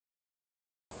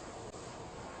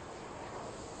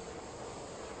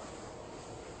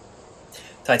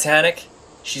Titanic,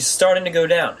 she's starting to go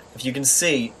down. If you can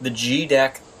see, the G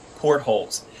deck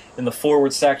portholes in the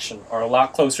forward section are a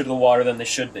lot closer to the water than they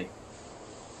should be.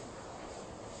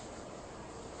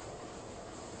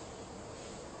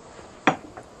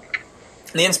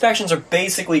 The inspections are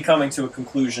basically coming to a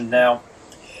conclusion now.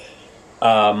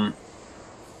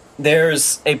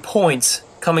 There's a point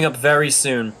coming up very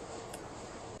soon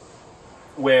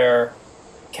where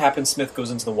Captain Smith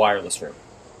goes into the wireless room.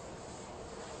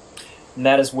 And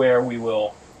that is where we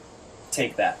will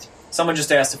take that. Someone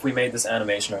just asked if we made this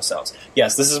animation ourselves.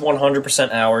 Yes, this is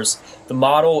 100% ours. The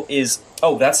model is...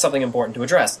 Oh, that's something important to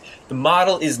address. The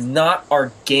model is not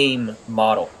our game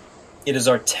model. It is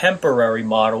our temporary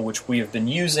model, which we have been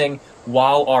using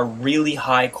while our really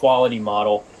high-quality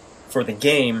model for the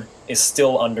game is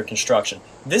still under construction.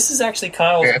 This is actually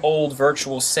Kyle's old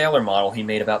virtual sailor model he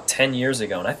made about 10 years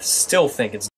ago, and I still think it's